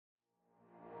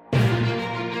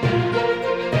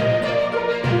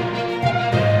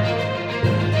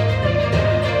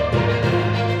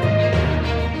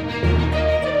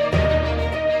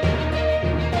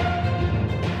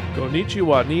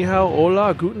konnichiwa, ni hao,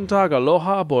 hola, guten tag,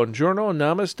 aloha, buongiorno,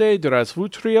 namaste,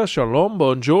 drasvutria, shalom,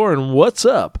 bonjour, and what's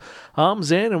up? I'm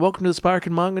Zan, and welcome to the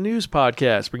Sparkin Manga News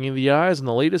Podcast, bringing the eyes on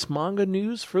the latest manga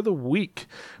news for the week.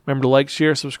 Remember to like,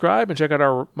 share, subscribe, and check out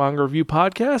our manga review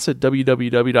podcast at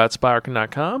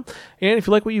www.sparkin.com. And if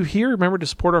you like what you hear, remember to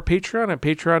support our Patreon at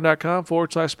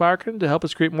patreon.com/Sparkin to help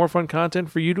us create more fun content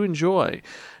for you to enjoy.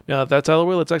 Now, if that's out of the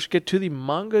way, let's actually get to the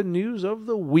manga news of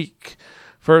the week.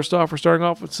 First off, we're starting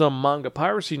off with some manga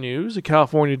piracy news. The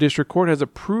California District Court has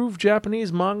approved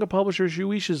Japanese manga publisher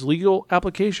Shueisha's legal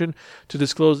application to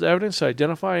disclose evidence to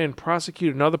identify and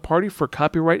prosecute another party for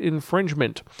copyright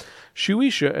infringement.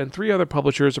 Shueisha and 3 other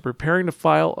publishers are preparing to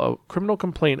file a criminal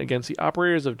complaint against the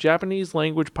operators of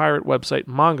Japanese-language pirate website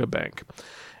Manga Bank.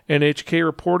 NHK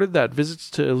reported that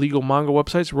visits to illegal manga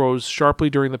websites rose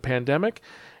sharply during the pandemic,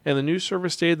 and the news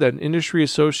service stated that an industry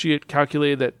associate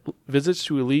calculated that visits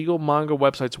to illegal manga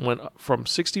websites went from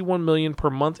 61 million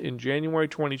per month in January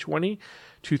 2020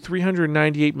 to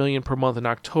 398 million per month in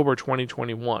October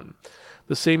 2021.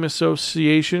 The same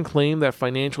association claimed that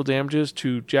financial damages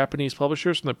to Japanese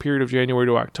publishers from the period of January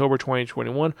to October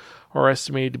 2021 are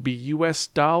estimated to be US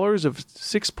dollars of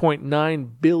 $6.9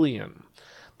 billion.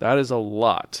 That is a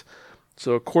lot.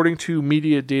 So according to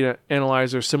media data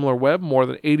analyzer SimilarWeb, more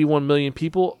than 81 million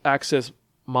people access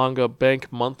Manga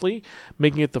Bank monthly,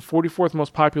 making it the 44th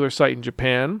most popular site in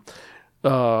Japan.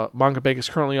 Manga Bank is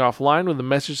currently offline with a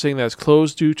message saying that it's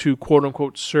closed due to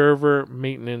quote-unquote server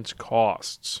maintenance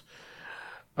costs.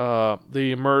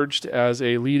 They emerged as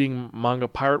a leading manga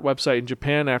pirate website in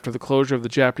Japan after the closure of the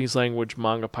Japanese-language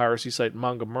manga piracy site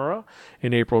Mangamura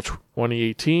in April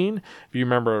 2018. If you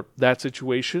remember that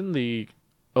situation, the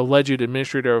alleged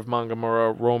administrator of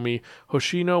Mangamura, Romi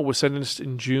Hoshino, was sentenced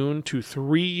in June to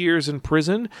 3 years in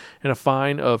prison and a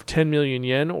fine of 10 million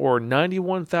yen or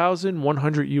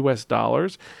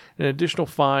 $91,100, an additional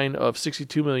fine of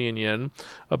 62 million yen,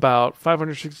 about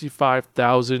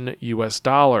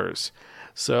 $565,000.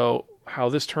 So how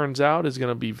this turns out is going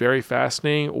to be very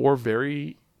fascinating or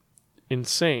very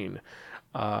insane.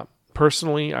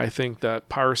 Personally, I think that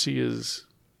piracy is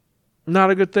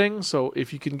not a good thing, so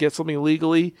if you can get something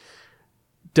legally,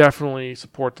 definitely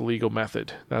support the legal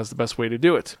method. That's the best way to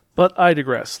do it. But I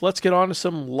digress. Let's get on to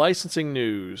some licensing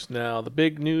news. Now, the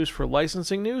big news for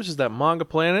licensing news is that Manga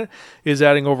Planet is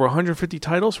adding over 150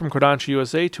 titles from Kodansha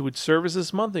USA to its service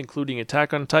this month, including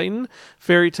Attack on Titan,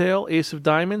 Fairy Tail, Ace of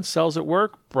Diamonds, Cells at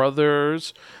Work,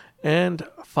 Brothers, and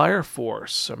Fire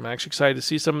Force. I'm actually excited to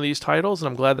see some of these titles, and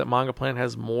I'm glad that Manga Planet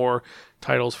has more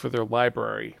titles for their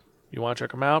library. You want to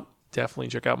check them out? Definitely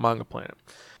check out Manga Planet.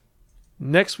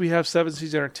 Next, we have Seven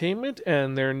Seas Entertainment,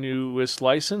 and their newest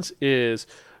license is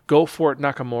Go For It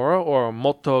Nakamura, or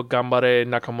Motto Gambare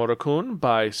Nakamura-kun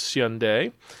by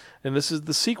Hyundai. And this is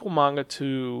the sequel manga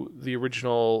to the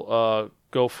original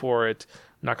Go For It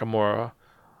Nakamura.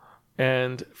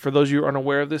 And for those of you who are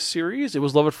unaware of this series, it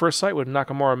was love at first sight when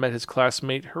Nakamura met his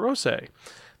classmate Hirose.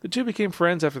 The two became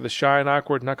friends after the shy and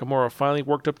awkward Nakamura finally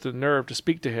worked up the nerve to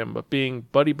speak to him, but being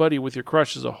buddy-buddy with your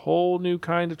crush is a whole new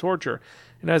kind of torture.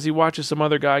 And as he watches some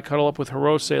other guy cuddle up with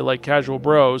Hirose like casual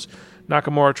bros,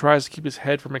 Nakamura tries to keep his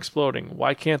head from exploding.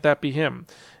 Why can't that be him?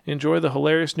 Enjoy the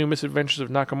hilarious new misadventures of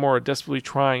Nakamura desperately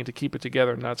trying to keep it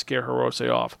together and not scare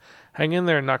Hirose off. Hang in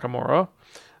there, Nakamura.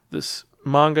 This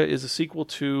manga is a sequel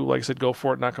to, like I said, Go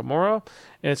For It Nakamura,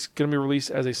 and it's going to be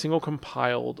released as a single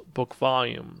compiled book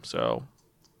volume. So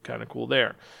kind of cool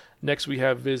there. Next, we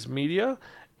have Viz Media,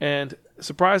 and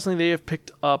surprisingly, they have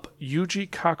picked up Yuji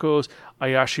Kako's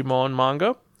Ayashimon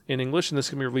manga in English, and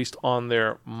this can be released on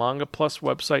their Manga Plus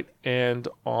website and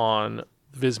on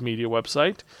Viz Media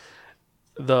website.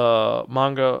 The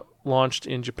manga launched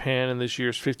in Japan in this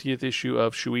year's 50th issue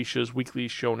of Shueisha's weekly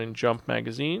Shonen Jump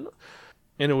magazine,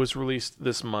 and it was released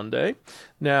this Monday.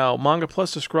 Now, Manga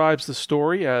Plus describes the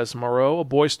story as Maro, a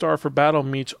boy starved for battle,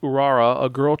 meets Urara, a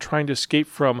girl trying to escape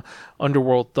from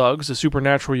underworld thugs, a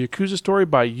supernatural Yakuza story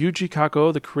by Yuji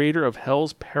Kako, the creator of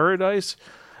Hell's Paradise,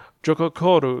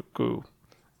 Jokokoruku.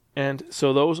 And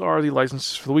so those are the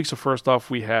licenses for the week. So first off,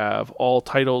 we have all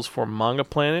titles for Manga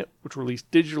Planet, which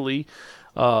released digitally.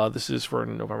 This is for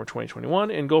November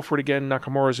 2021. And Go For It Again,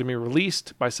 Nakamura is going to be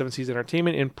released by Seven Seas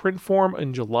Entertainment in print form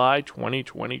in July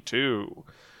 2022.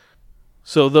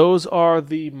 So those are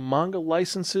the manga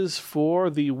licenses for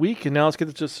the week. And now let's get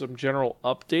into some general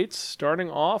updates,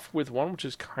 starting off with one which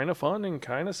is kind of fun and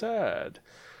kind of sad.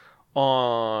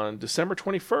 On December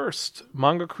 21st,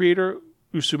 manga creator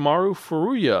Usumaru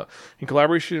Furuya, in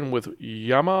collaboration with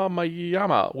Yama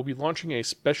Mayama, will be launching a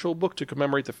special book to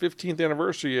commemorate the 15th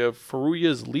anniversary of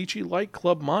Furuya's Lychee Light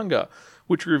Club manga,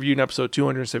 which we reviewed in episode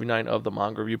 279 of the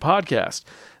Manga Review Podcast.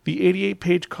 The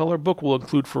 88-page color book will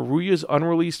include Furuya's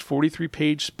unreleased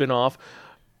 43-page spin-off,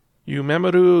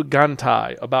 Yumemeru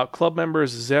Gantai, about club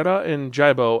members Zera and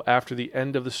Jaibo after the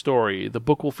end of the story. The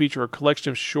book will feature a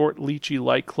collection of short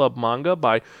Lychee-like club manga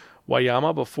by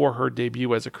Wayama before her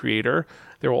debut as a creator.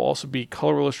 There will also be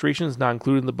color illustrations not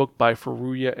included in the book by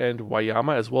Furuya and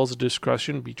Wayama, as well as a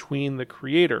discussion between the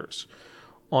creators.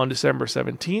 On December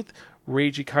 17th,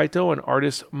 Reiji Kaito and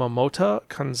artist Momota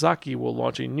Kanzaki will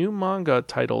launch a new manga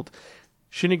titled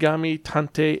Shinigami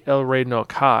Tante El Rey no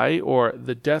Kai, or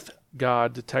The Death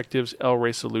God Detectives El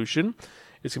Rey Solution.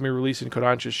 It's going to be released in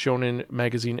Kodansha's shonen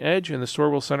magazine Edge, and the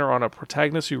story will center on a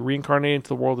protagonist who reincarnated into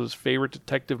the world of his favorite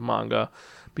detective manga,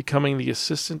 becoming the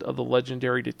assistant of the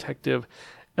legendary detective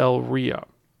El Ria.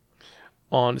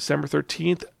 On December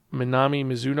 13th, Minami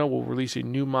Mizuno will release a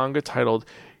new manga titled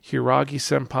Hiragi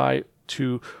Senpai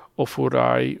to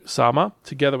Ofurai-sama,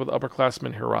 together with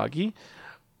upperclassman Hiragi.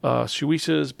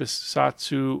 Shueisha's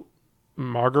Bisatsu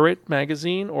Margaret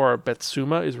magazine, or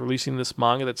Betsuma, is releasing this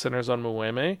manga that centers on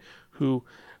Moeme, who,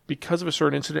 because of a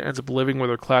certain incident, ends up living with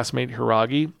her classmate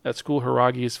Hiragi. At school,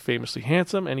 Hiragi is famously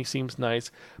handsome, and he seems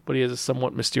nice, but he has a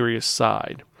somewhat mysterious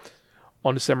side.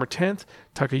 On December 10th,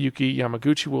 Takayuki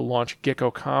Yamaguchi will launch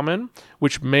Gekko Kamen,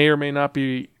 which may or may not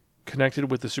be connected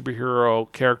with the superhero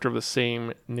character of the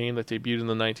same name that debuted in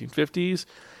the 1950s.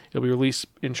 It'll be released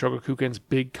in Shogakukan's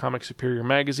Big Comic Superior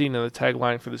magazine, and the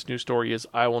tagline for this new story is,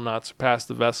 "I will not surpass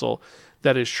the vessel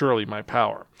that is surely my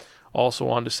power." Also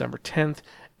on December 10th,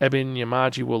 Eben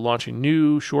Yamaji will launch a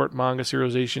new short manga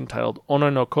serialization titled Ona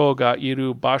no Ko ga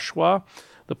Iru Bashwa,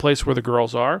 The Place Where the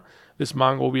Girls Are. This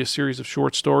manga will be a series of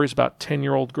short stories about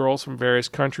 10-year-old girls from various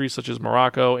countries such as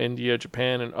Morocco, India,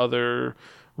 Japan, and other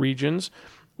regions,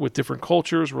 with different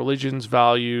cultures, religions,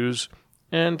 values,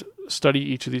 and study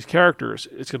each of these characters.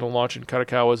 It's going to launch in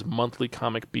Kadokawa's monthly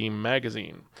Comic Beam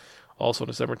magazine. Also on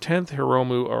December 10th,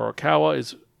 Hiromu Arakawa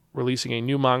is releasing a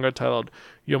new manga titled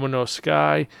Yomono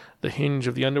Sky, The Hinge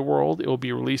of the Underworld. It will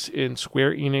be released in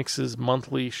Square Enix's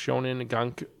monthly Shonen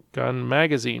Gun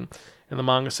magazine. And the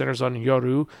manga centers on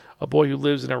Yoru, a boy who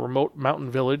lives in a remote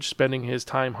mountain village, spending his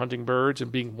time hunting birds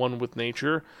and being one with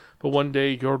nature. But one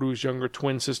day, Yoru's younger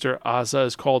twin sister, Aza,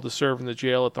 is called to serve in the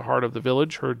jail at the heart of the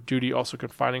village, her duty also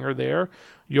confining her there.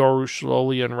 Yoru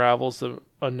slowly unravels the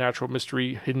unnatural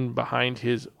mystery hidden behind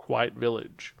his quiet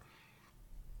village.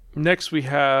 Next, we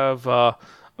have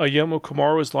Ayamo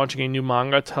Komaru is launching a new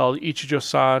manga titled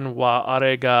Ichijo-san wa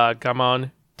Are ga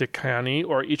Gaman Dekani,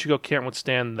 or Ichigo Can't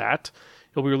Withstand That.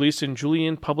 It'll be released in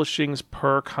Julian Publishing's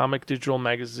Per Comic Digital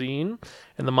magazine,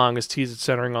 and the manga is teased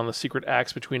centering on the secret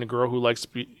acts between a girl who likes to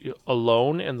be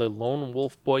alone and the lone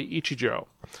wolf boy Ichijo.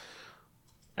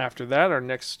 After that, our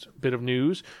next bit of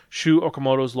news, Shu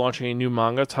Okamoto is launching a new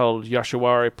manga titled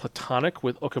Yashiwari Platonic,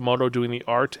 with Okamoto doing the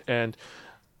art and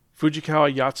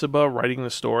Fujikawa Yatsuba writing the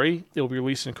story. It will be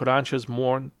released in Kodansha's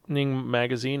morning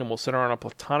magazine and will center on a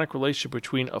platonic relationship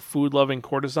between a food-loving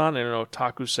courtesan and an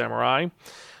otaku samurai.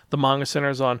 The manga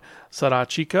centers on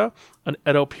Sarachika, an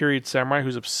Edo period samurai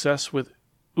who's obsessed with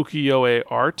ukiyo-e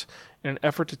art. In an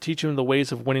effort to teach him the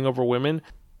ways of winning over women,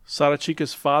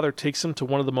 Sarachika's father takes him to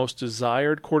one of the most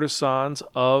desired courtesans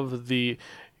of the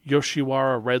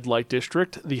Yoshiwara Red Light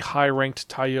District, the high-ranked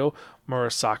Taiyo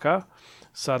Murasaka.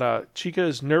 Sarachika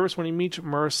is nervous when he meets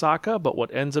Murasaka, but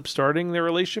what ends up starting their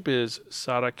relationship is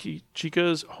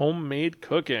Sarachika's homemade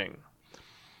cooking.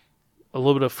 A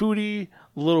little bit of foodie,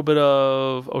 a little bit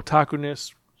of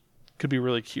otaku-ness, could be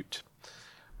really cute.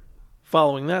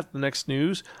 Following that, the next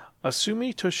news,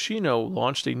 Asumi Toshino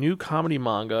launched a new comedy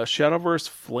manga, Shadowverse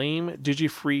Flame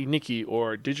Digifree Nikki,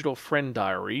 or Digital Friend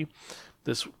Diary,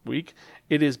 this week.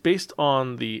 It is based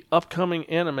on the upcoming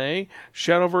anime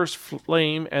Shadowverse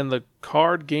Flame and the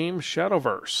card game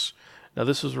Shadowverse. Now,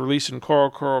 this was released in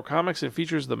Koro Comics and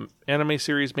features the anime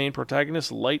series' main protagonist,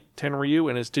 Light Tenryu,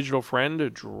 and his digital friend,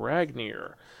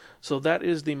 Dragnir. So that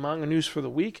is the manga news for the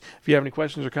week. If you have any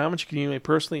questions or comments, you can email me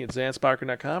personally at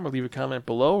zansparker.com or leave a comment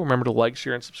below. Remember to like,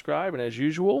 share, and subscribe. And as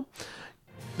usual,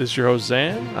 this is your host,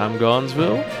 Zan. I'm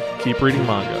Gonzville. Keep reading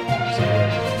manga.